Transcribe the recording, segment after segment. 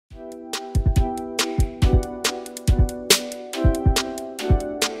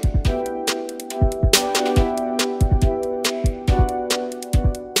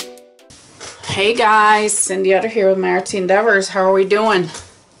Hey guys, Cindy Utter here with my Artsy Endeavors. How are we doing?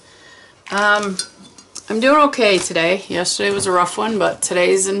 I'm doing okay today. Yesterday was a rough one, but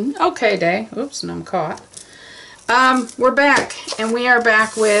today's an okay day. Oops, and I'm caught. We're back, and we are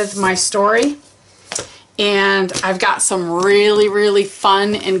back with my story. And I've got some really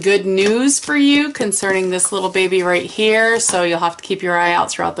fun and good news for you concerning this little baby right here. So you'll have to keep your eye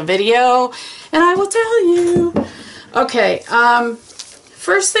out throughout the video, and I will tell you. Okay,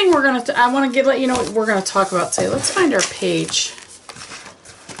 first thing I want to let you know what we're going to talk about today. Let's find our page.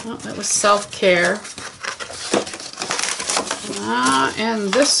 Oh, that was self-care.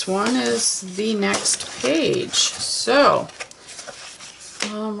 And this one is the next page. So,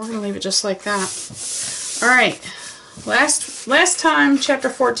 we're going to leave it just like that. Alright, last time, chapter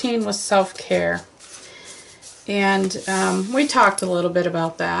 14 was self-care. And we talked a little bit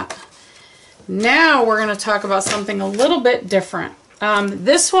about that. Now we're going to talk about something a little bit different.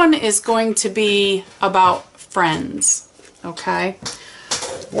 This one is going to be about friends, okay?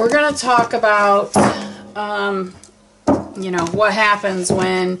 We're going to talk about, you know, what happens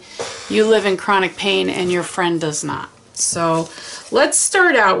when you live in chronic pain and your friend does not. So let's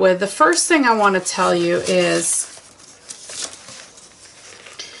start out with, the first thing I want to tell you is,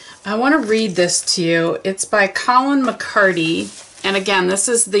 I want to read this to you. It's by Colin McCarty. And again, this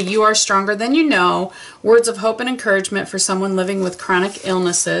is the You Are Stronger Than You Know, Words of Hope and Encouragement for Someone Living with Chronic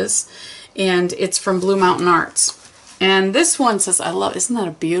Illnesses. And it's from Blue Mountain Arts. And this one says, isn't that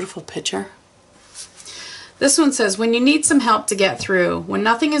a beautiful picture? This one says, when you need some help to get through, when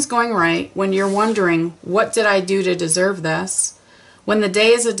nothing is going right, when you're wondering, what did I do to deserve this? When the day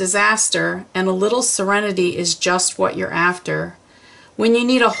is a disaster and a little serenity is just what you're after. When you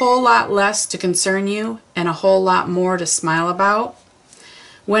need a whole lot less to concern you and a whole lot more to smile about.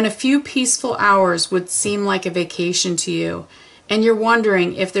 When a few peaceful hours would seem like a vacation to you and you're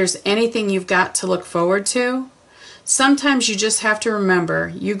wondering if there's anything you've got to look forward to. Sometimes you just have to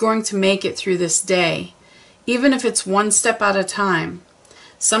remember you're going to make it through this day, even if it's one step at a time.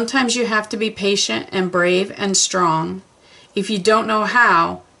 Sometimes you have to be patient and brave and strong. If you don't know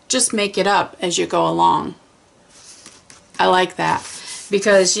how, just make it up as you go along. I like that.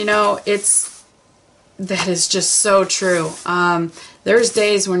 Because, you know, that is just so true. There's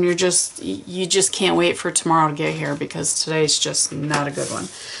days when you just can't wait for tomorrow to get here because today's just not a good one.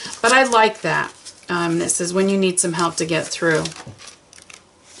 But I like that. This is when you need some help to get through.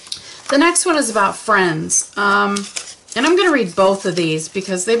 The next one is about friends. And I'm going to read both of these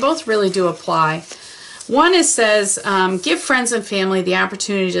because they both really do apply. One says, give friends and family the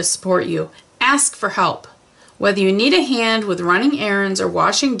opportunity to support you. Ask for help. Whether you need a hand with running errands or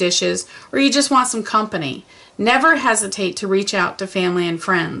washing dishes, or you just want some company, never hesitate to reach out to family and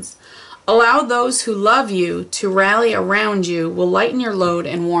friends. Allow those who love you to rally around you will lighten your load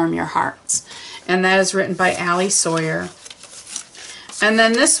and warm your hearts. And that is written by Allie Sawyer. And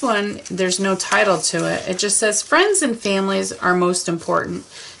then this one, there's no title to it. It just says, friends and families are most important.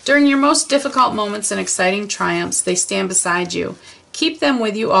 During your most difficult moments and exciting triumphs, they stand beside you. Keep them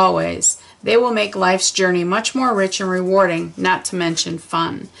with you always. They will make life's journey much more rich and rewarding, not to mention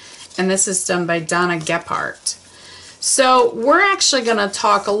fun. And this is done by Donna Gephardt. So we're actually going to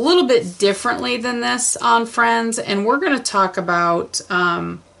talk a little bit differently than this on friends, and we're going to talk about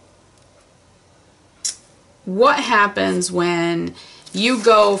what happens when you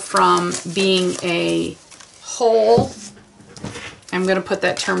go from being a whole, I'm going to put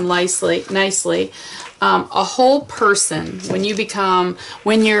that term nicely, a whole person, when you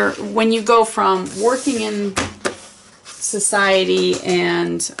go from working in society,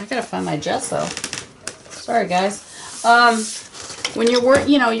 and I gotta find my gesso. Sorry guys. When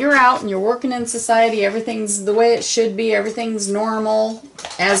you're out and you're working in society, everything's the way it should be, everything's normal,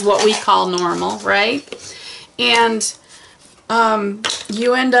 as what we call normal, right? And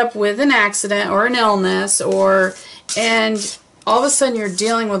you end up with an accident or an illness, and all of a sudden you're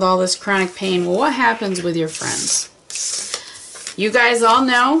dealing with all this chronic pain. Well, what happens with your friends? You guys all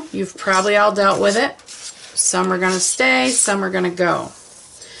know, you've probably all dealt with it. Some are going to stay, some are going to go.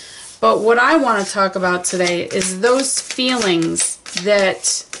 But what I want to talk about today is those feelings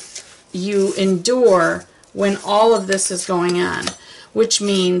that you endure when all of this is going on. Which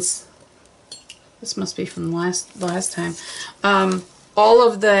means, this must be from the last time, all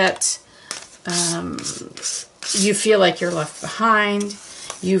of that, you feel like you're left behind.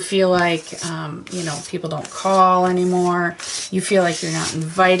 You feel like, you know, people don't call anymore. You feel like you're not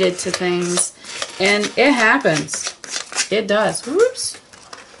invited to things. And it happens. It does. Whoops.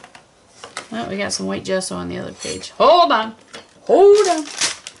 Well, we got some white gesso on the other page. Hold on. Hold on.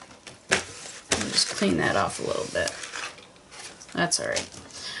 Let me just clean that off a little bit. That's all right.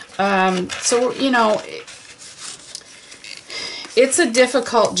 So, you know, it's a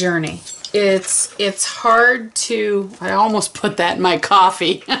difficult journey. It's hard to, I almost put that in my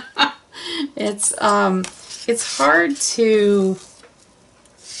coffee. It's hard to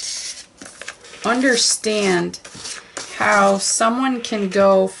understand how someone can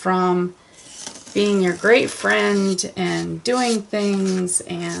go from being your great friend and doing things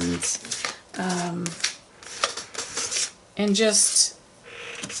and just,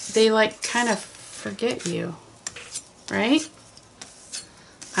 they like kind of forget you, right?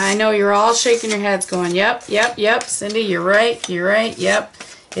 I know you're all shaking your heads going, yep, yep, yep, Cindy, you're right, yep,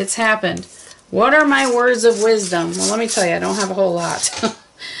 it's happened. What are my words of wisdom? Well, let me tell you, I don't have a whole lot.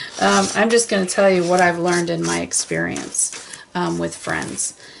 I'm just going to tell you what I've learned in my experience with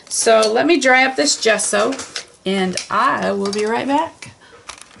friends. So let me dry up this gesso, and I will be right back.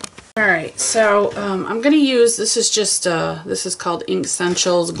 Alright, so I'm going to use, this is just, this is called Ink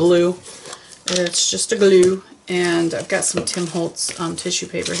Essentials glue. It's just a glue. And I've got some Tim Holtz tissue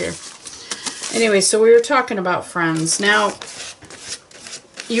paper here. Anyway, so we were talking about friends. Now,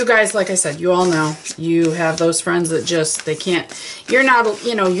 you guys, like I said, you all know, you have those friends that just, they can't, you're not,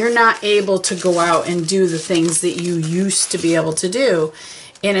 you know, you're not able to go out and do the things that you used to be able to do.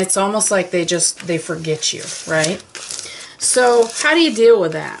 And it's almost like they forget you, right? So how do you deal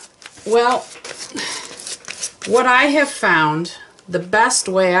with that? Well, what I have found, the best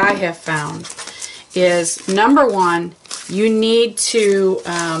way I have found is, number one, you need to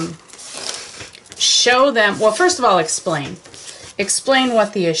show them, well, first of all, explain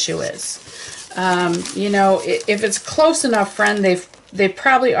what the issue is. You know, if it's close enough friend, they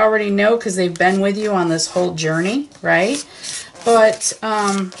probably already know because they've been with you on this whole journey, right? But,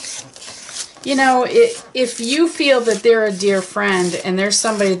 you know, if you feel that they're a dear friend and there's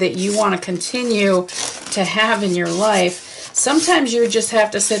somebody that you want to continue to have in your life, sometimes you just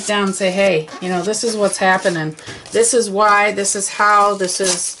have to sit down and say, hey, you know, this is what's happening. This is why, this is how, this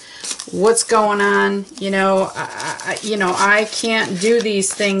is what's going on. You know, I can't do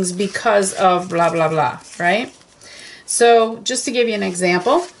these things because of blah, blah, blah, right? So just to give you an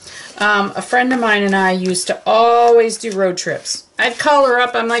example, a friend of mine and I used to always do road trips. I'd call her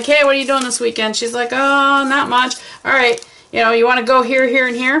up. I'm like, hey, what are you doing this weekend? She's like, oh, not much. All right, you know, you want to go here, here,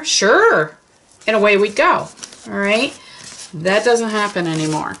 and here? Sure. And away we'd go. All right. That doesn't happen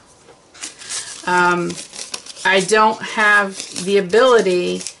anymore. I don't have the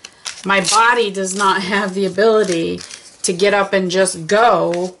ability, my body does not have the ability to get up and just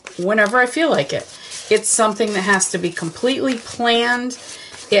go whenever I feel like it. It's something that has to be completely planned.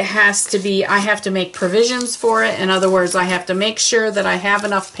 It has to be, I have to make provisions for it. In other words, I have to make sure that I have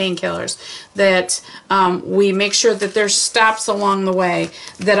enough painkillers, that we make sure that there's stops along the way,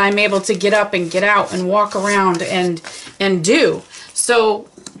 that I'm able to get up and get out and walk around and do. So,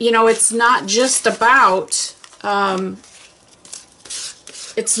 you know, it's not just about, getting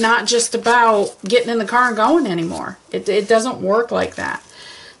in the car and going anymore. It doesn't work like that.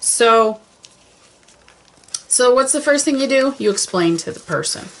 So what's the first thing you do? You explain to the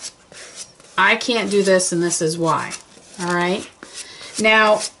person, I can't do this and this is why. All right.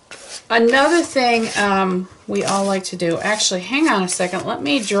 Now, another thing we all like to do, actually, hang on a second. Let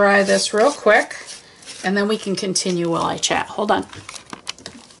me dry this real quick and then we can continue while I chat. Hold on.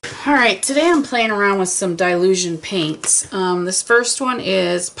 All right, today I'm playing around with some Dilution paints. This first one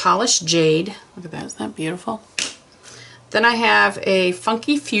is Polished Jade. Look at that, isn't that beautiful? Then I have a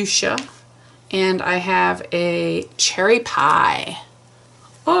Funky Fuchsia. And I have a Cherry Pie.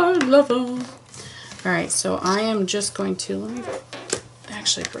 I love them. All right, so I am just going to, let me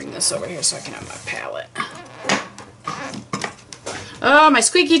actually bring this over here so I can have my palette. Oh, my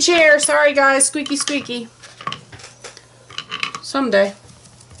squeaky chair. Sorry, guys. Squeaky, squeaky. Someday.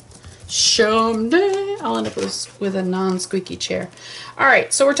 Someday I'll end up with a non-squeaky chair. All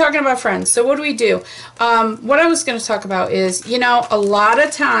right, so we're talking about friends. So what do we do? What I was going to talk about is, you know, a lot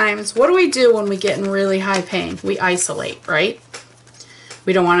of times, what do we do when we get in really high pain? We isolate, right?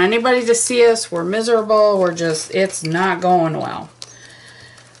 We don't want anybody to see us. We're miserable. We're just, it's not going well.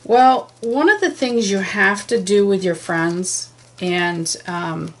 Well, one of the things you have to do with your friends, and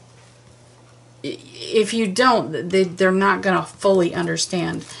if you don't, they're not going to fully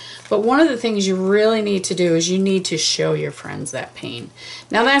understand. But one of the things you really need to do is you need to show your friends that pain.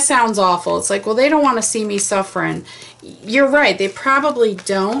 Now that sounds awful. It's like, well, they don't want to see me suffering. You're right, they probably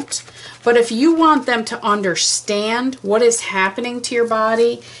don't. But if you want them to understand what is happening to your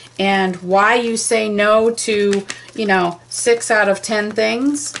body and why you say no to, you know, 6 out of 10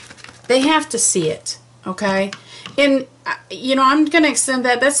 things, they have to see it, okay? And, you know, I'm going to extend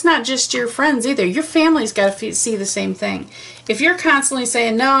that. That's not just your friends either. Your family's got to see the same thing. If you're constantly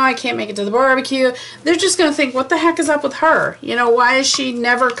saying, no, I can't make it to the barbecue, they're just going to think, what the heck is up with her? You know, why is she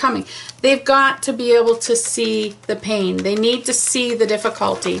never coming? They've got to be able to see the pain. They need to see the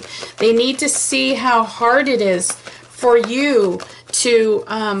difficulty. They need to see how hard it is for you to,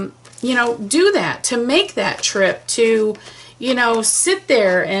 you know, do that, to make that trip, to, you know, sit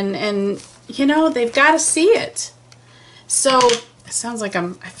there and you know, they've got to see it. So it sounds like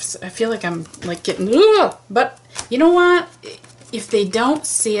I feel like I'm like getting, ugh! But you know what? If they don't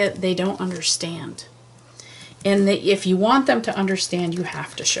see it, they don't understand. And if you want them to understand, you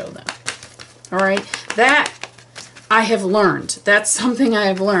have to show them. All right? That I have learned. That's something I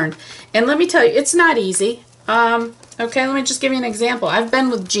have learned. And let me tell you, it's not easy. Okay, let me just give you an example. I've been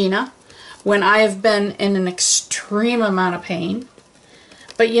with Gina when I have been in an extreme amount of pain.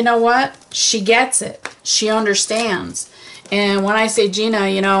 But you know what? She gets it. She understands. And when I say, Gina,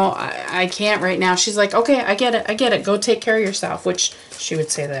 you know, I can't right now, she's like, okay, I get it. I get it. Go take care of yourself, which she would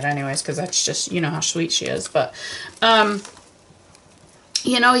say that anyways, because that's just, you know, how sweet she is. But,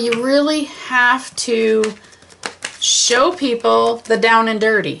 you know, you really have to show people the down and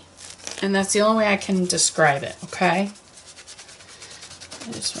dirty. And that's the only way I can describe it, okay?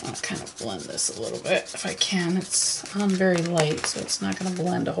 I just want to kind of blend this a little bit if I can. It's very light, so it's not going to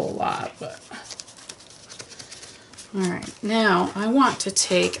blend a whole lot, but... Alright, now I want to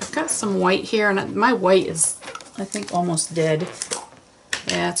take, I've got some white here, and my white is, I think, almost dead.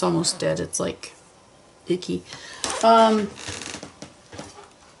 Yeah, it's almost dead. It's like icky. Alright,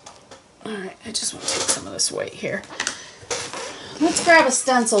 I just want to take some of this white here. Let's grab a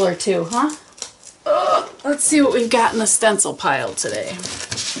stencil or two, huh? Let's see what we've got in the stencil pile today.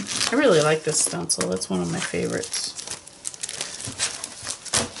 I really like this stencil. It's one of my favorites.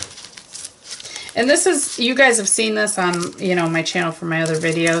 And this is, you guys have seen this on, you know, my channel for my other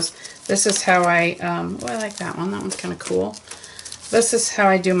videos. This is how I, oh, I like that one. That one's kind of cool. This is how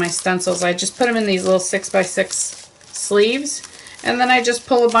I do my stencils. I just put them in these little 6x6 sleeves. And then I just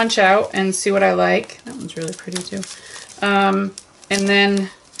pull a bunch out and see what I like. That one's really pretty too. And then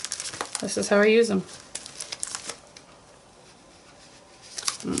this is how I use them.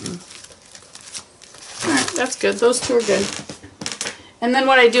 Alright, that's good. Those two are good. And then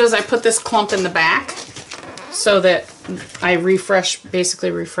what I do is I put this clump in the back so that I basically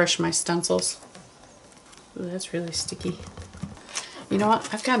refresh my stencils. Ooh, that's really sticky. You know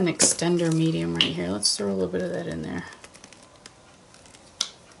what? I've got an extender medium right here. Let's throw a little bit of that in there.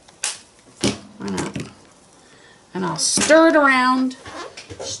 Why not? And I'll stir it around.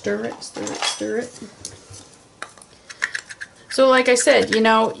 Stir it, stir it, stir it. So like I said, you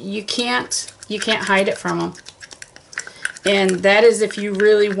know, you can't hide it from them. And that is if you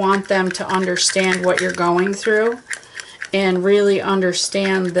really want them to understand what you're going through and really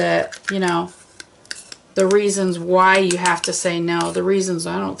understand that, you know, the reasons why you have to say no. The reasons,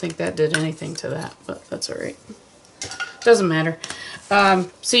 I don't think that did anything to that, but that's all right. Doesn't matter.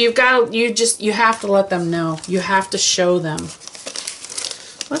 So you have to let them know. You have to show them.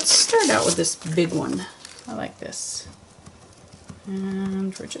 Let's start out with this big one. I like this.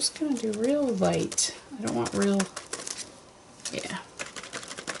 And we're just going to do real light. I don't want real... Yeah.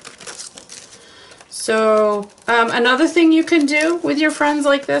 So, another thing you can do with your friends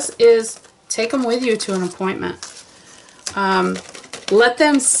like this is take them with you to an appointment. Let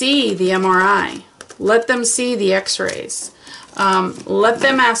them see the MRI. Let them see the x-rays. Let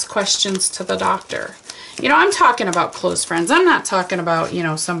them ask questions to the doctor. You know, I'm talking about close friends. I'm not talking about, you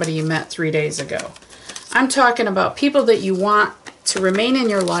know, somebody you met 3 days ago. I'm talking about people that you want to remain in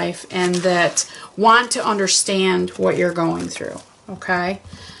your life and that want to understand what you're going through, okay?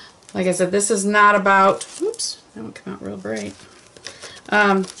 Like I said, this is not about, oops, that one came out real bright.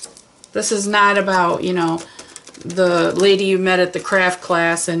 This is not about, you know, the lady you met at the craft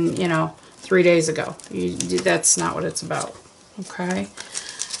class and, you know, 3 days ago. That's not what it's about, okay?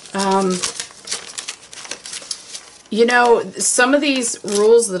 You know, some of these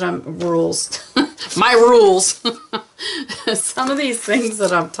rules that my rules, some of these things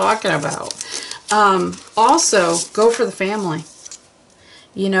that I'm talking about, also go for the family.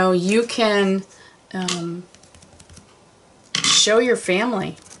 You know, you can show your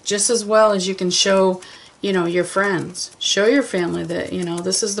family just as well as you can show, you know, your friends. Show your family that, you know,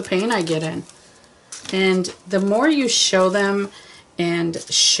 this is the pain I get in. And the more you show them and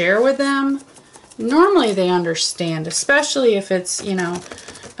share with them, normally they understand, especially if it's, you know,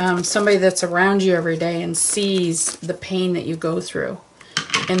 somebody that's around you every day and sees the pain that you go through.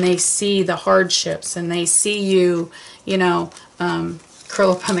 And they see the hardships and they see you, you know,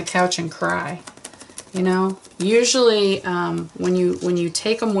 curl up on the couch and cry. You know, usually when you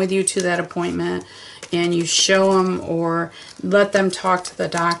take them with you to that appointment and you show them or let them talk to the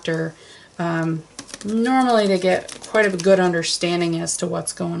doctor, normally they get quite a good understanding as to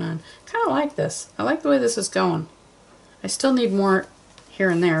what's going on. Kind of like this. I like the way this is going. I still need more here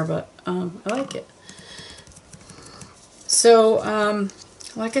and there, but I like it. So,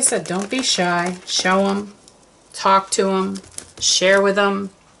 like I said, don't be shy. Show them, talk to them, share with them.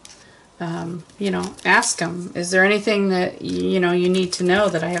 You know, ask them, is there anything that, you know, you need to know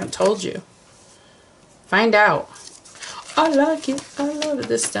that I haven't told you? Find out. I like it. I love it.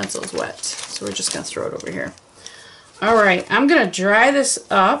 This stencil's wet, so we're just going to throw it over here. All right, I'm going to dry this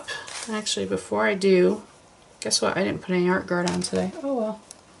up. Actually, before I do, guess what? I didn't put any art guard on today. Oh, well.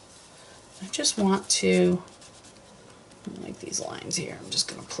 I just want to, like these lines here, I'm just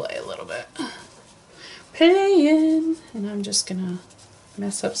going to play a little bit. Playing. And I'm just going to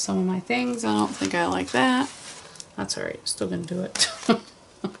mess up some of my things. I don't think I like that. That's alright. Still going to do it.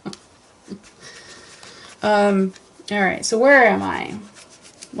 Alright, so where am I?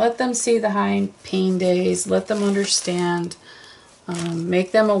 Let them see the high pain days. Let them understand.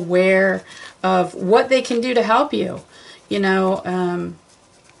 Make them aware of what they can do to help you. You know,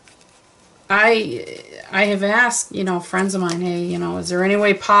 I have asked, you know, friends of mine, hey, you know, is there any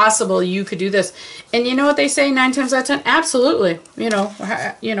way possible you could do this? And you know what they say 9 times out of 10? Absolutely. You know,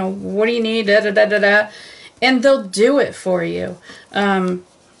 what do you need? Da, da, da, da, da. And they'll do it for you.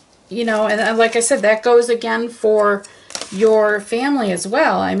 You know, and like I said, that goes again for your family as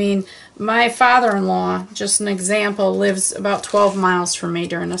well. I mean, my father-in-law, just an example, lives about 12 miles from me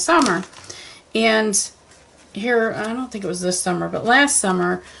during the summer. And here, I don't think it was this summer, but last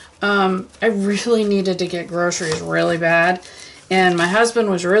summer, I really needed to get groceries really bad. And my husband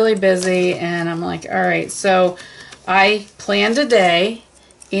was really busy, and I'm like, all right. So I planned a day,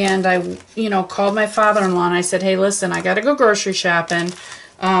 and I, you know, called my father-in-law, and I said, hey, listen, I got to go grocery shopping.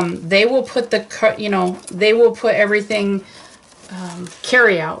 They will put the, you know, they will put everything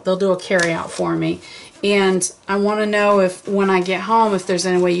carry out. They'll do a carry out for me. And I want to know if when I get home, if there's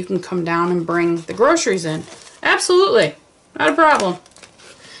any way you can come down and bring the groceries in. Absolutely. Not a problem.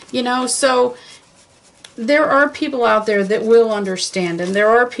 You know, so there are people out there that will understand, and there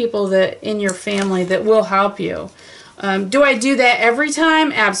are people that in your family that will help you. Do I do that every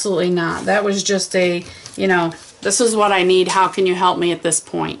time? Absolutely not. That was just a, you know, this is what I need. How can you help me at this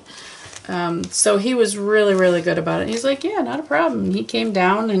point? So he was really, really good about it. He's like, yeah, not a problem. He came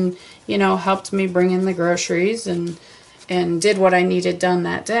down and, you know, helped me bring in the groceries and did what I needed done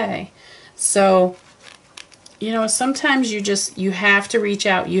that day. So, you know, sometimes you have to reach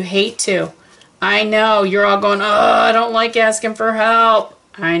out. You hate to. I know. You're all going, oh, I don't like asking for help.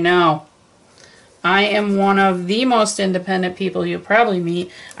 I know. I am one of the most independent people you'll probably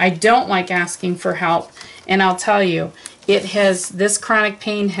meet. I don't like asking for help. And I'll tell you, this chronic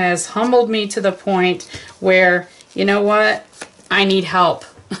pain has humbled me to the point where, you know what, I need help.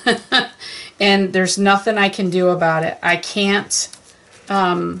 And there's nothing I can do about it. I can't,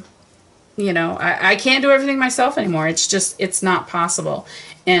 you know, I can't do everything myself anymore. It's just, it's not possible.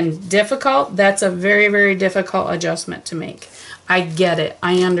 And difficult, that's a very, very difficult adjustment to make. I get it.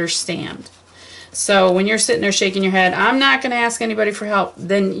 I understand. So when you're sitting there shaking your head, I'm not going to ask anybody for help,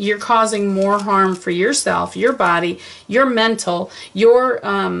 then you're causing more harm for yourself, your body, your mental, your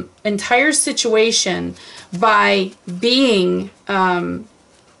entire situation by being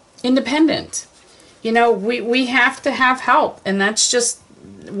independent. You know, we have to have help, and that's just,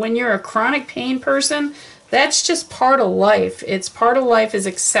 when you're a chronic pain person, that's just part of life. It's part of life is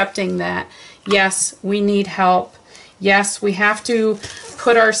accepting that, yes, we need help. Yes, we have to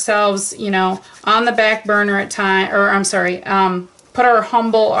put ourselves, you know, on the back burner at time, or I'm sorry, put our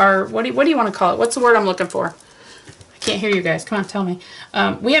humble, what do you want to call it? What's the word I'm looking for? I can't hear you guys. Come on, tell me.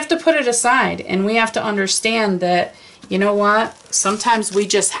 We have to put it aside, and we have to understand that, you know what? Sometimes we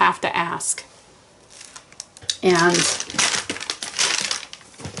just have to ask. And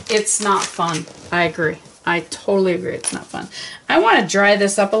it's not fun. I agree. I totally agree. It's not fun. I want to dry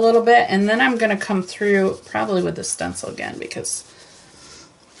this up a little bit, and then I'm going to come through probably with the stencil again because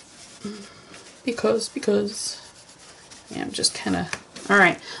yeah, I'm just kind of, all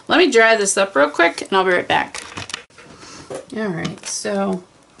right, let me dry this up real quick and I'll be right back. All right, so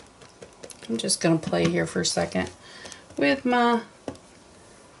I'm just going to play here for a second with my,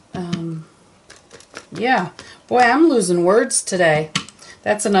 yeah, boy, I'm losing words today.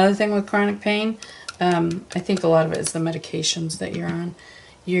 That's another thing with chronic pain. I think a lot of it is the medications that you're on.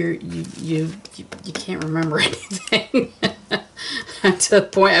 You can't remember anything to the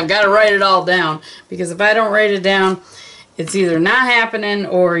point I've got to write it all down, because if I don't write it down, it's either not happening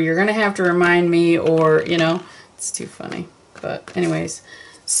or you're going to have to remind me, or, you know, it's too funny. But anyways,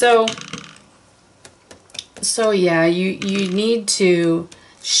 so yeah, you need to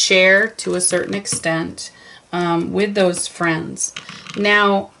share to a certain extent with those friends.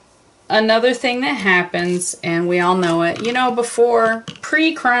 Now, another thing that happens, and we all know it, you know, before,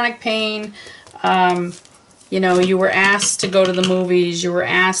 pre-chronic pain, you know, you were asked to go to the movies, you were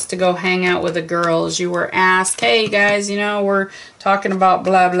asked to go hang out with the girls, you were asked, hey guys, you know, we're talking about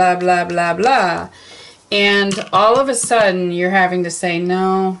blah, blah, blah, blah, blah. And all of a sudden, you're having to say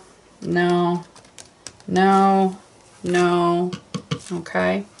no, no, no, no,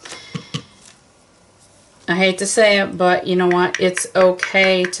 okay? I hate to say it, but you know what? It's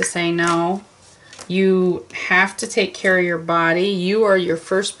okay to say no. You have to take care of your body. You are your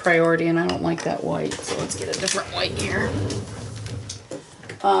first priority, and I don't like that white, so let's get a different white here.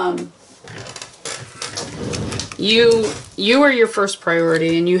 You are your first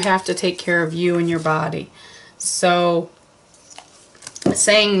priority, and you have to take care of you and your body. So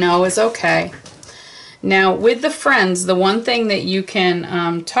saying no is okay. Now, with the friends, the one thing that you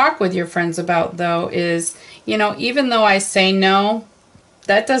can talk with your friends about, though, is, you know, even though I say no,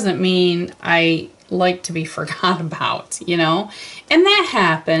 that doesn't mean I like to be forgot about, you know. And that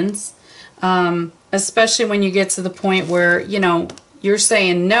happens, especially when you get to the point where, you know, you're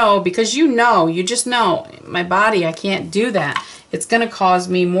saying no because you just know, my body, I can't do that. It's going to cause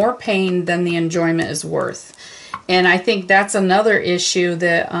me more pain than the enjoyment is worth. And I think that's another issue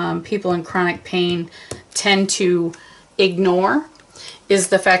that people in chronic pain tend to ignore, is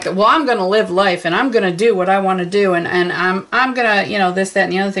the fact that, well, I'm going to live life and I'm going to do what I want to do, and I'm going to, you know, this, that,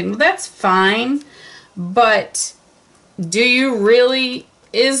 and the other thing. Well, that's fine, but do you really,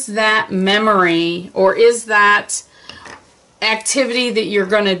 is that memory or is that activity that you're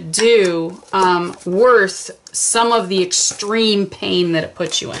going to do worth some of the extreme pain that it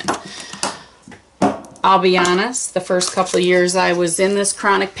puts you in? I'll be honest, the first couple of years I was in this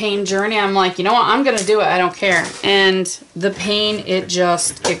chronic pain journey, I'm like, you know what, I'm going to do it. I don't care. And the pain, it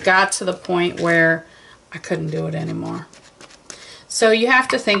got to the point where I couldn't do it anymore. So you have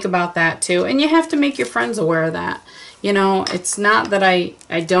to think about that too. And you have to make your friends aware of that. You know, it's not that I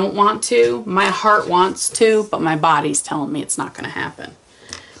don't want to. My heart wants to, but my body's telling me it's not going to happen.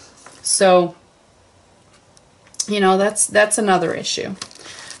 So, you know, that's another issue.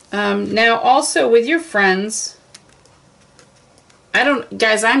 Now also with your friends,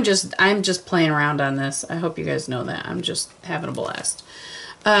 guys, I'm just playing around on this. I hope you guys know that. I'm just having a blast.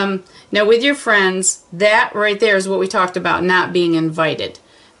 Now with your friends, that right there is what we talked about, not being invited.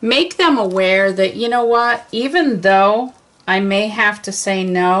 Make them aware that, you know what, even though I may have to say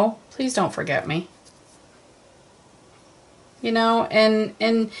no, please don't forget me. You know,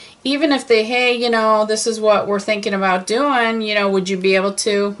 and even if they, hey, you know, this is what we're thinking about doing, you know, would you be able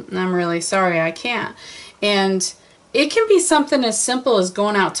to? I'm really sorry, I can't. And it can be something as simple as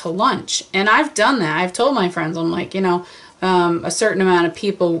going out to lunch. And I've done that. I've told my friends, I'm like, you know, a certain amount of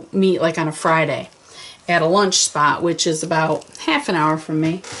people meet like on a Friday at a lunch spot, which is about half an hour from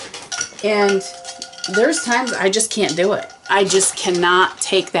me. And there's times I just can't do it. I just cannot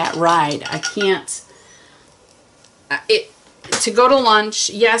take that ride. I can't. To go to lunch,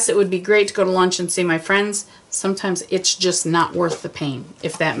 yes, it would be great to go to lunch and see my friends. Sometimes it's just not worth the pain,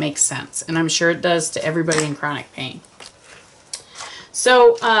 if that makes sense. And I'm sure it does to everybody in chronic pain.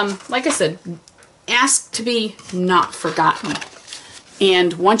 So, like I said, ask to be not forgotten.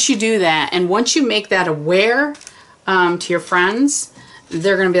 And once you do that, and once you make that aware to your friends,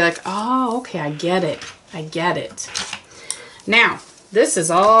 they're going to be like, oh, okay, I get it. I get it. Now, this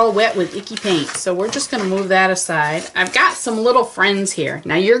is all wet with icky paint, so we're just going to move that aside. I've got some little friends here.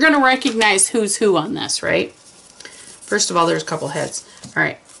 Now, you're going to recognize who's who on this, right? First of all, there's a couple heads. All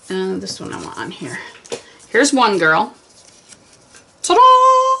right, this one I want on here. Here's one girl.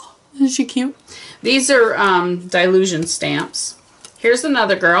 Ta-da! Isn't she cute? These are dilution stamps. Here's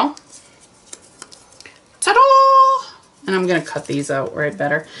another girl. Ta-da! And I'm going to cut these out right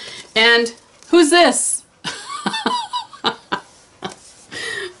better. And who's this?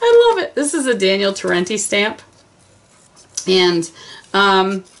 I love it. This is a Daniel Torrenti stamp. And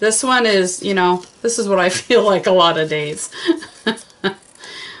this one is, you know, this is what I feel like a lot of days.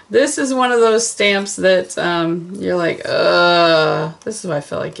 This is one of those stamps that you're like, this is what I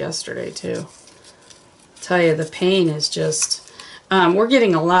felt like yesterday too. I tell you, the pain is just, we're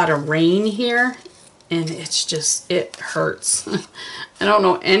getting a lot of rain here, and it's just, it hurts. I don't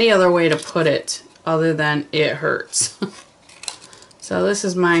know any other way to put it other than it hurts. So this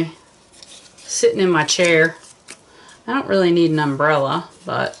is my, sitting in my chair. I don't really need an umbrella,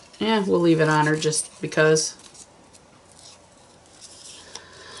 but yeah, we'll leave it on her just because.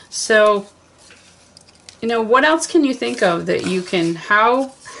 So, you know, what else can you think of that you can,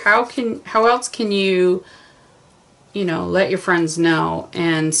 how else can you, you know, let your friends know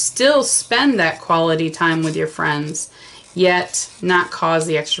and still spend that quality time with your friends, yet not cause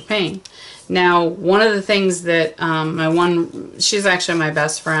the extra pain? Now, one of the things that she's actually my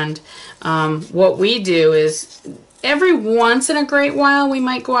best friend, what we do is every once in a great while we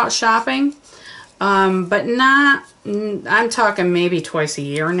might go out shopping, but not, I'm talking maybe twice a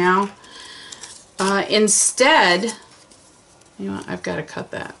year now. Instead, you know what, I've got to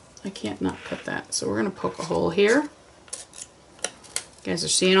cut that. I can't not cut that. So we're going to poke a hole here. You guys are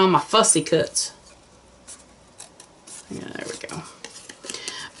seeing all my fussy cuts. Yeah, there we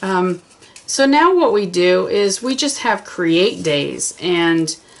go. So now what we do is we just have create days,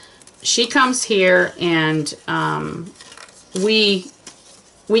 and she comes here and we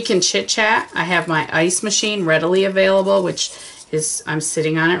can chit chat. I have my ice machine readily available, which is, I'm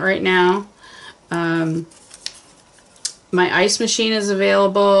sitting on it right now. My ice machine is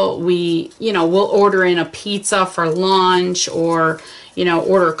available. We, you know, we'll order in a pizza for lunch, or, you know,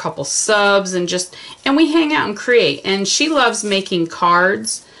 order a couple subs and we hang out and create. And she loves making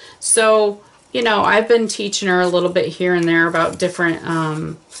cards. So, you know, I've been teaching her a little bit here and there about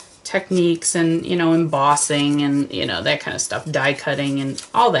different techniques and, you know, embossing and, you know, that kind of stuff, die cutting and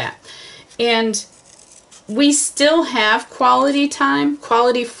all that. And we still have quality time,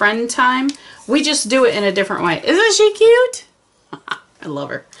 quality friend time. We just do it in a different way. Isn't she cute? I love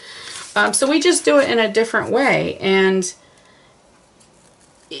her. So we just do it in a different way, and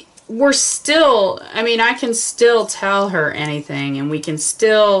we're still, I mean, I can still tell her anything, and we can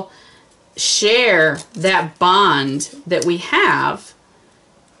still share that bond that we have.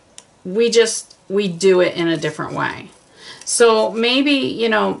 We do it in a different way. So maybe, you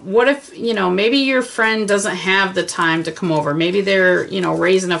know, what if, you know, maybe your friend doesn't have the time to come over. Maybe they're, you know,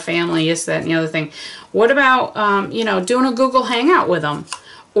 raising a family, this, that, and the other thing. What about, you know, doing a Google Hangout with them,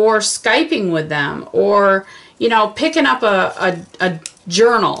 or Skyping with them, or, you know, picking up a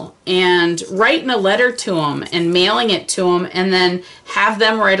journal and writing a letter to them and mailing it to them, and then have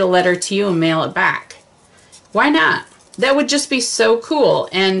them write a letter to you and mail it back. Why not? That would just be so cool.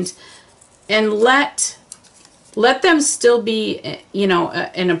 And let them still be, you know,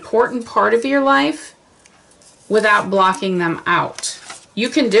 an important part of your life without blocking them out. You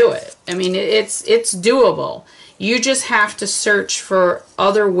can do it. I mean, it's doable. You just have to search for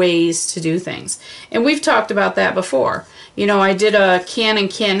other ways to do things. And we've talked about that before. You know, I did a can and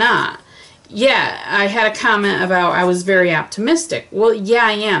cannot. Yeah, I had a comment about I was very optimistic. Well, yeah,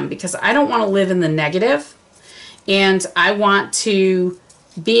 I am, because I don't want to live in the negative, and I want to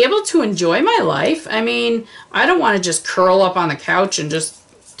be able to enjoy my life. I mean, I don't want to just curl up on the couch and just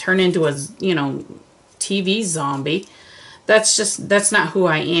turn into a, you know, TV zombie. That's not who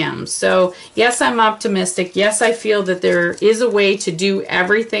I am. So yes, I'm optimistic. Yes, I feel that there is a way to do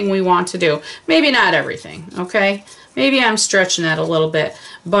everything we want to do. Maybe not everything, okay? Maybe I'm stretching that a little bit.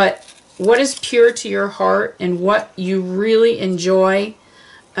 But what is pure to your heart and what you really enjoy,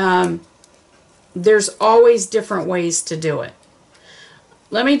 there's always different ways to do it.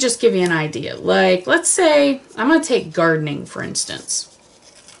 Let me just give you an idea. Like, let's say, I'm going to take gardening, for instance.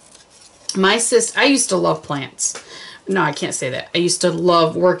 I used to love plants. No, I can't say that. I used to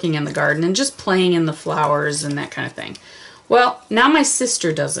love working in the garden and just playing in the flowers and that kind of thing. Well, now my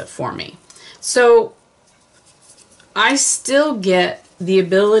sister does it for me. So I still get the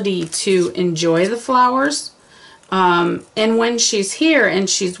ability to enjoy the flowers. And when she's here and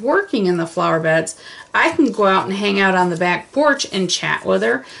she's working in the flower beds, I can go out and hang out on the back porch and chat with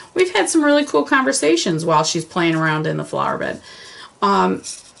her. We've had some really cool conversations while she's playing around in the flower bed.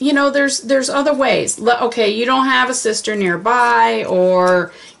 You know, there's other ways. Okay, you don't have a sister nearby,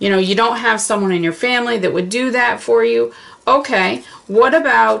 or, you know, you don't have someone in your family that would do that for you. Okay, what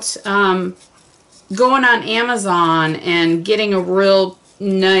about going on Amazon and getting a real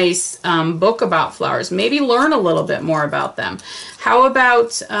nice book about flowers? Maybe learn a little bit more about them. How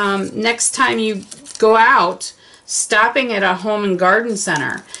about next time you go out, stopping at a home and garden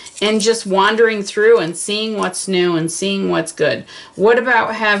center and just wandering through and seeing what's new and seeing what's good? What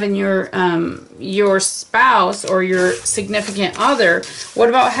about having your spouse or your significant other, what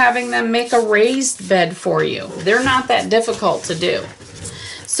about having them make a raised bed for you? They're not that difficult to do.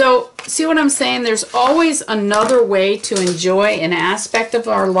 So, see what I'm saying? There's always another way to enjoy an aspect of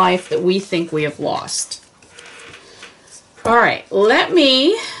our life that we think we have lost. All right, let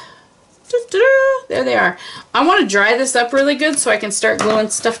me... There they are. I want to dry this up really good so I can start gluing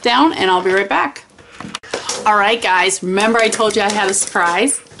stuff down, and I'll be right back. All right, guys. Remember I told you I had a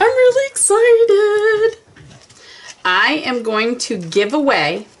surprise? I'm really excited. I am going to give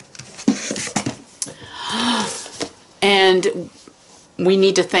away And we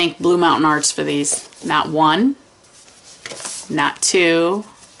need to thank Blue Mountain Arts for these. Not one, not two,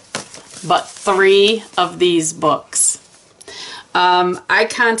 but 3 of these books. I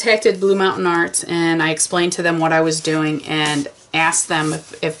contacted Blue Mountain Arts and I explained to them what I was doing and asked them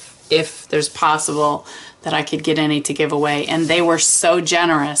if there's possible that I could get any to give away. And they were so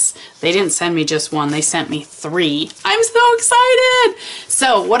generous. They didn't send me just 1, they sent me 3. I'm so excited!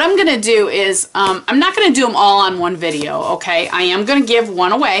 So what I'm gonna do is, I'm not gonna do them all on one video, okay? I am gonna give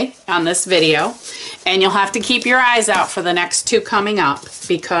 1 away on this video, and you'll have to keep your eyes out for the next 2 coming up,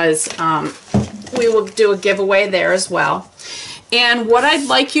 because we will do a giveaway there as well. And what I'd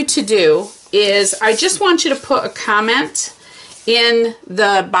like you to do is, I just want you to put a comment in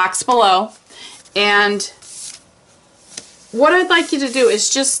the box below, and what I'd like you to do is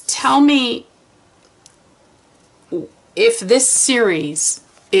just tell me if this series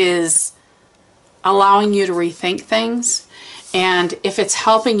is allowing you to rethink things and if it's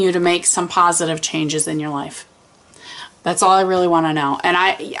helping you to make some positive changes in your life. That's all I really want to know.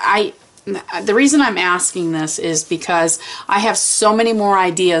 And the reason I'm asking this is because I have so many more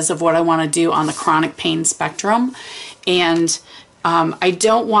ideas of what I want to do on the chronic pain spectrum, and I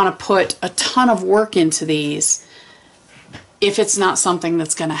don't want to put a ton of work into these if it's not something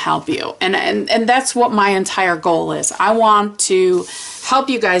that's going to help you. And that's what my entire goal is. I want to help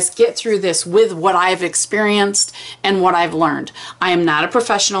you guys get through this with what I've experienced and what I've learned. I am not a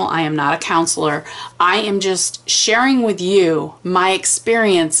professional. I am not a counselor. I am just sharing with you my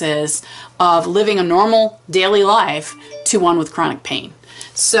experiences of living a normal daily life to one with chronic pain.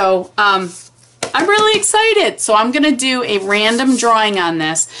 So, I'm really excited. So I'm going to do a random drawing on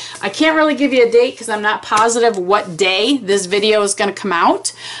this. I can't really give you a date because I'm not positive what day this video is going to come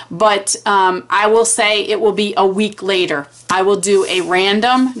out, but I will say it will be a week later. I will do a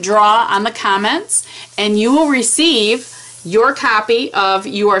random draw on the comments, and you will receive your copy of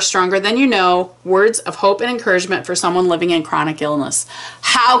You Are Stronger Than You Know, Words of Hope and Encouragement for Someone Living in Chronic Illness.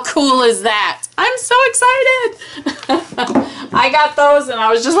 How cool is that? I'm so excited. I got those and I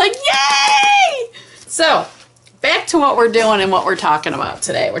was just like, yay! So, back to what we're doing and what we're talking about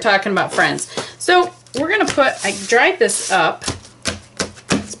today. We're talking about friends. So, we're going to put, I dried this up.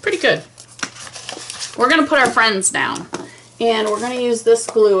 It's pretty good. We're going to put our friends down. And we're going to use this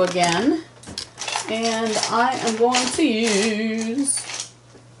glue again. And I am going to use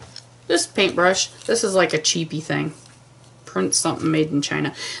this paintbrush. This is like a cheapy thing. Print something made in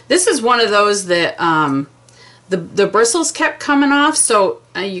China. This is one of those that the bristles kept coming off, so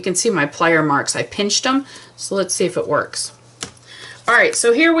you can see my plier marks. I pinched them, so let's see if it works. Alright,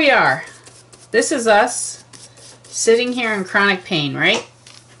 so here we are. This is us sitting here in chronic pain, right?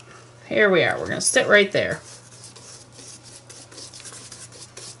 Here we are. We're going to sit right there.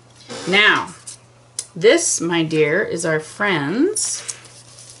 Now, this, my dear, is our friends.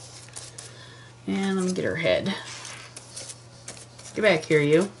 And let me get her head. Get back here,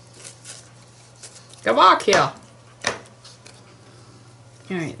 you. Come back here.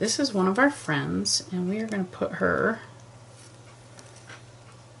 Alright, this is one of our friends, and we are going to put her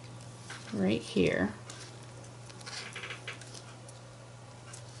right here.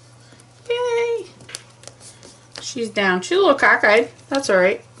 Yay! She's down. She's a little cockeyed. That's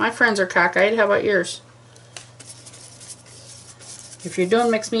alright. My friends are cockeyed. How about yours? If you're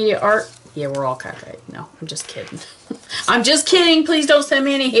doing mixed media art, yeah, we're all cockeyed. No, I'm just kidding. I'm just kidding. Please don't send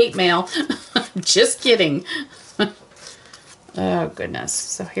me any hate mail. Just kidding. Oh, goodness.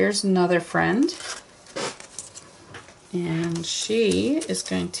 So here's another friend. And she is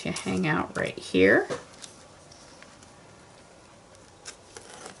going to hang out right here.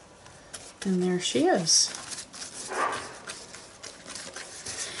 And there she is.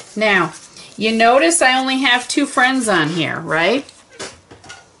 Now, you notice I only have 2 friends on here, right?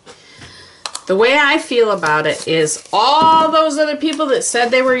 The way I feel about it is all those other people that said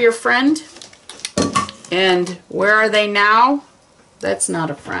they were your friend, and where are they now? That's not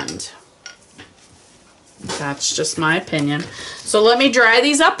a friend. That's just my opinion. So let me dry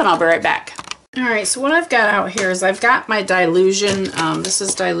these up and I'll be right back. Alright, so what I've got out here is I've got my Dilution. This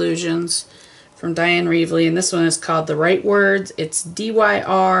is Dilutions from Diane Reevely, and this one is called The Right Words. It's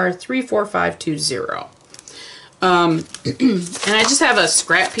DYR 34520. And I just have a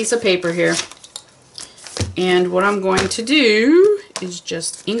scrap piece of paper here. And what I'm going to do is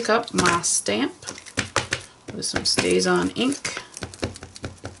just ink up my stamp with some Stays On ink.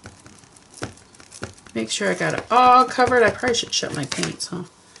 Make sure I got it all covered. I probably should shut my paints, huh?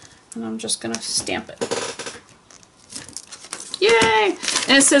 And I'm just going to stamp it. Yay!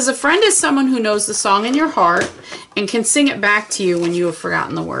 And it says, a friend is someone who knows the song in your heart and can sing it back to you when you have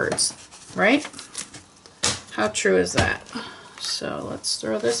forgotten the words. Right? How true is that? So let's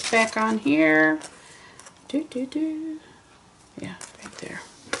throw this back on here. Yeah, right there.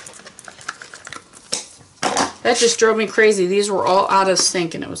 That just drove me crazy. These were all out of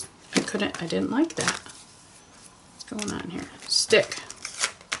sync and I didn't like that. What's going on here? Stick.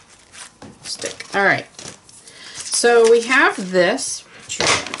 All right. So we have this.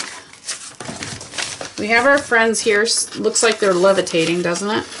 We have our friends here. Looks like they're levitating, doesn't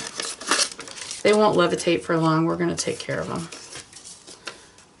it? They won't levitate for long. We're going to take care of them.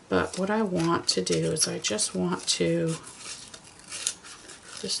 But what I want to do is I just want to,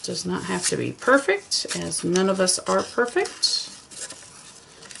 this does not have to be perfect, as none of us are perfect.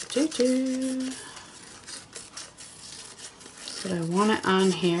 But I want it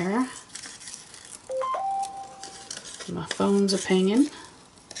on here. My phone's a pinging.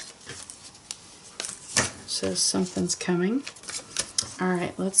 Says something's coming.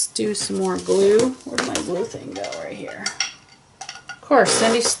 Alright, let's do some more glue. Where'd my glue thing go? Right here. Of course,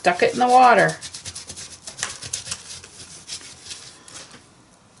 Cindy stuck it in the water.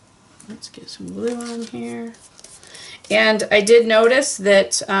 Let's get some glue on here. And I did notice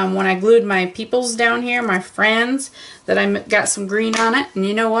that when I glued my peoples down here, my friends, that I got some green on it. And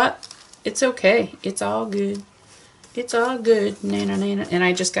you know what? It's okay. It's all good. It's all good. Nana, nana. And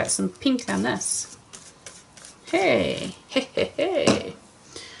I just got some pink on this. Hey. Hey, hey, hey.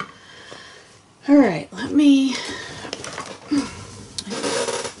 All right, let me...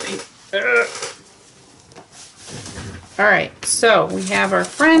 All right, so we have our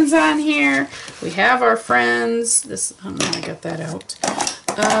friends on here. We have our friends. This, I'm gonna get that out.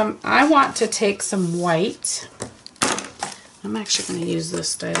 I want to take some white. I'm actually going to use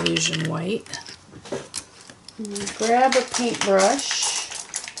this Dilution white. Grab a paintbrush.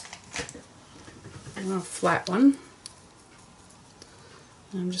 A flat one.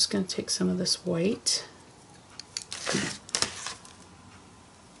 I'm just going to take some of this white.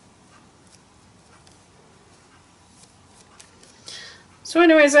 So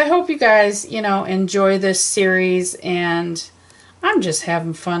anyways, I hope you guys, enjoy this series, and I'm just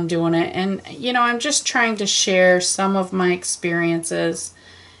having fun doing it. And, I'm just trying to share some of my experiences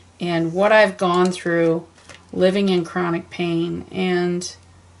and what I've gone through living in chronic pain. And,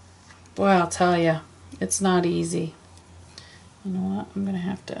 boy, I'll tell you, it's not easy. You know what? I'm going to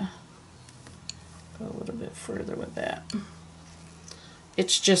have to go a little bit further with that.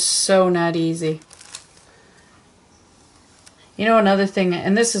 It's just so not easy. Another thing,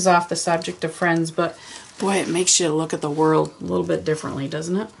 and this is off the subject of friends, but boy, it makes you look at the world a little bit differently,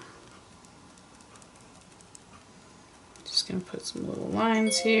 doesn't it? Just going to put some little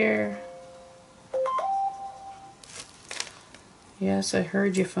lines here. Yes, I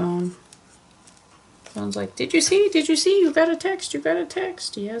heard you, phone. Phone's like, did you see? Did you see? You got a text. You got a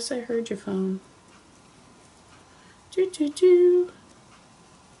text. Yes, I heard you, phone.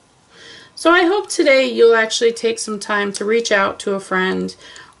 So I hope today you'll actually take some time to reach out to a friend,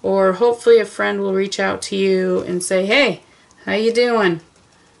 or hopefully a friend will reach out to you and say, hey, how you doing?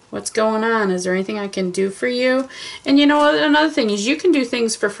 What's going on? Is there anything I can do for you? And another thing is you can do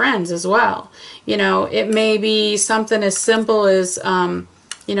things for friends as well. It may be something as simple as,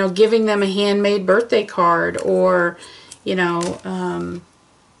 giving them a handmade birthday card, or,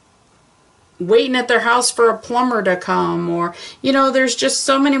 waiting at their house for a plumber to come, or, there's just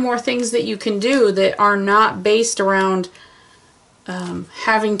so many more things that you can do that are not based around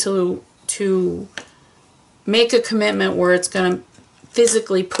having to make a commitment where it's going to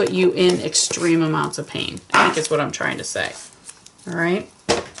physically put you in extreme amounts of pain. I think is what I'm trying to say. All right.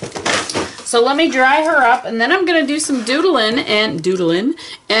 So let me dry her up, and then I'm going to do some doodling, and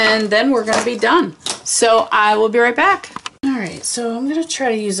then we're going to be done. So I will be right back. All right, so I'm going to try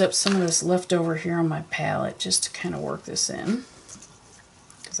to use up some of this leftover here on my palette just to kind of work this in,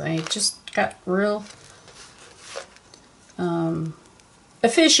 because I just got real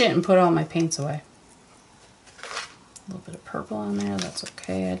efficient and put all my paints away. A little bit of purple on there, that's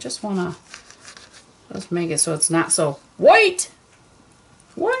okay. I just want to just make it so it's not so white.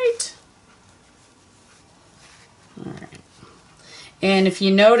 White. All right. And if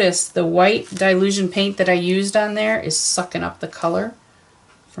you notice, the white Dilution paint that I used on there is sucking up the color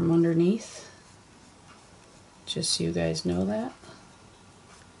from underneath. Just so you guys know that.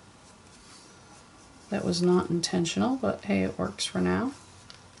 That was not intentional, but hey, it works for now.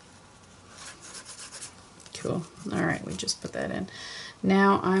 Cool. Alright, we just put that in.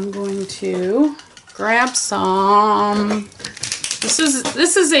 Now I'm going to grab some... This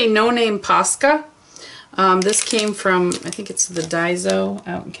is a no-name Posca. This came from, I think it's the Daiso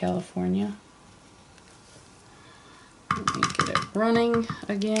out in California. Let me get it running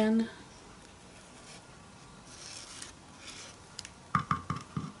again.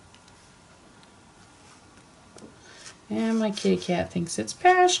 And my kitty cat thinks it's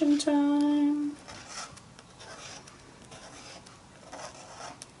passion time.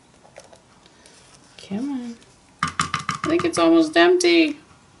 Come on. I think it's almost empty.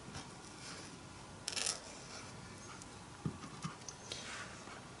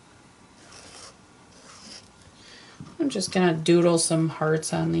 I'm just gonna doodle some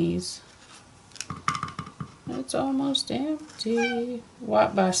hearts on these. It's almost empty.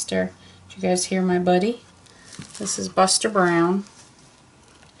 What, Buster? Did you guys hear my buddy? This is Buster Brown.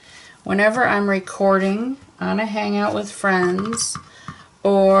 Whenever I'm recording on a hangout with friends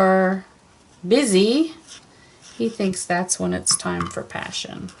or busy, he thinks that's when it's time for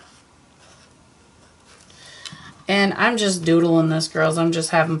passion. And I'm just doodling this, girls. I'm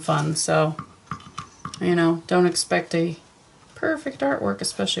just having fun, so, you know, don't expect a perfect artwork,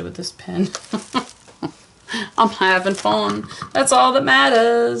 especially with this pen. I'm having fun. That's all that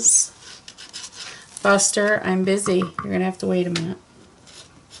matters. Buster, I'm busy. You're going to have to wait a minute.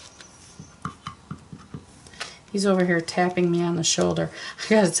 He's over here tapping me on the shoulder. I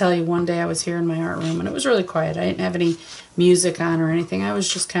got to tell you, one day I was here in my art room and it was really quiet. I didn't have any music on or anything. I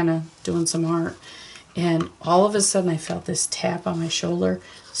was just kind of doing some art. And all of a sudden I felt this tap on my shoulder.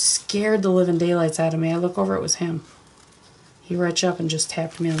 Scared the living daylights out of me. I look over, it was him. He reached up and just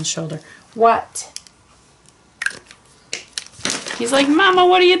tapped me on the shoulder. What? He's like, Mama,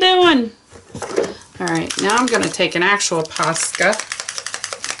 what are you doing? Alright, now I'm going to take an actual Posca.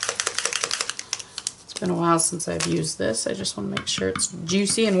 It's been a while since I've used this. I just want to make sure it's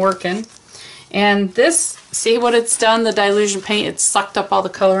juicy and working. And this, see what it's done? The dilution paint, it's sucked up all the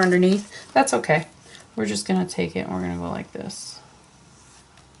color underneath. That's okay. We're just going to take it and we're going to go like this.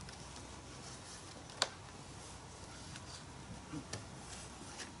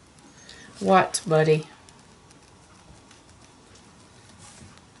 What, buddy?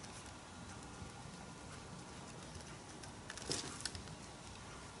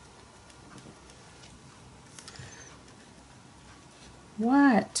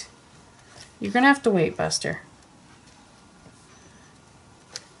 What? You're going to have to wait, Buster.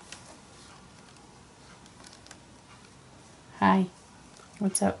 Hi.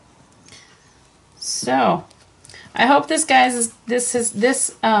 What's up? So, I hope this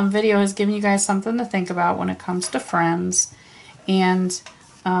video has given you guys something to think about when it comes to friends. And,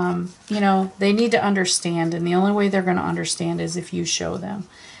 you know, they need to understand. And the only way they're going to understand is if you show them.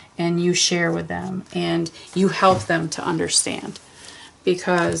 And you share with them. And you help them to understand.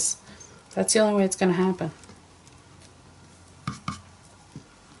 Because that's the only way it's going to happen.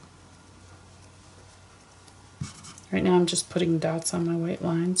 Right now I'm just putting dots on my white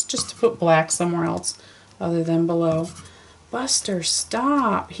lines, just to put black somewhere else other than below. Buster,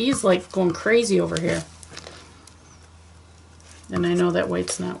 stop! He's like going crazy over here. And I know that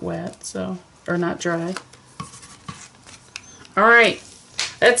white's not wet, so, or not dry. Alright,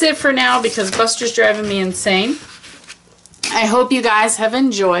 that's it for now because Buster's driving me insane. I hope you guys have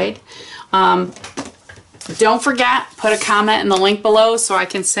enjoyed. Don't forget, put a comment in the link below so I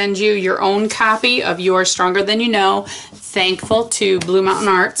can send you your own copy of You Are Stronger Than You Know. Thankful to Blue Mountain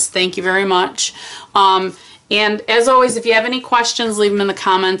Arts. Thank you very much. And as always, if you have any questions, leave them in the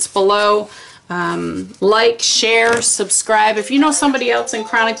comments below. Like, share, subscribe. If you know somebody else in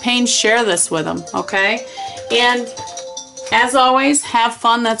chronic pain, share this with them, okay? And as always, have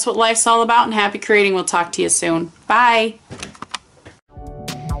fun. That's what life's all about. And happy creating. We'll talk to you soon. Bye.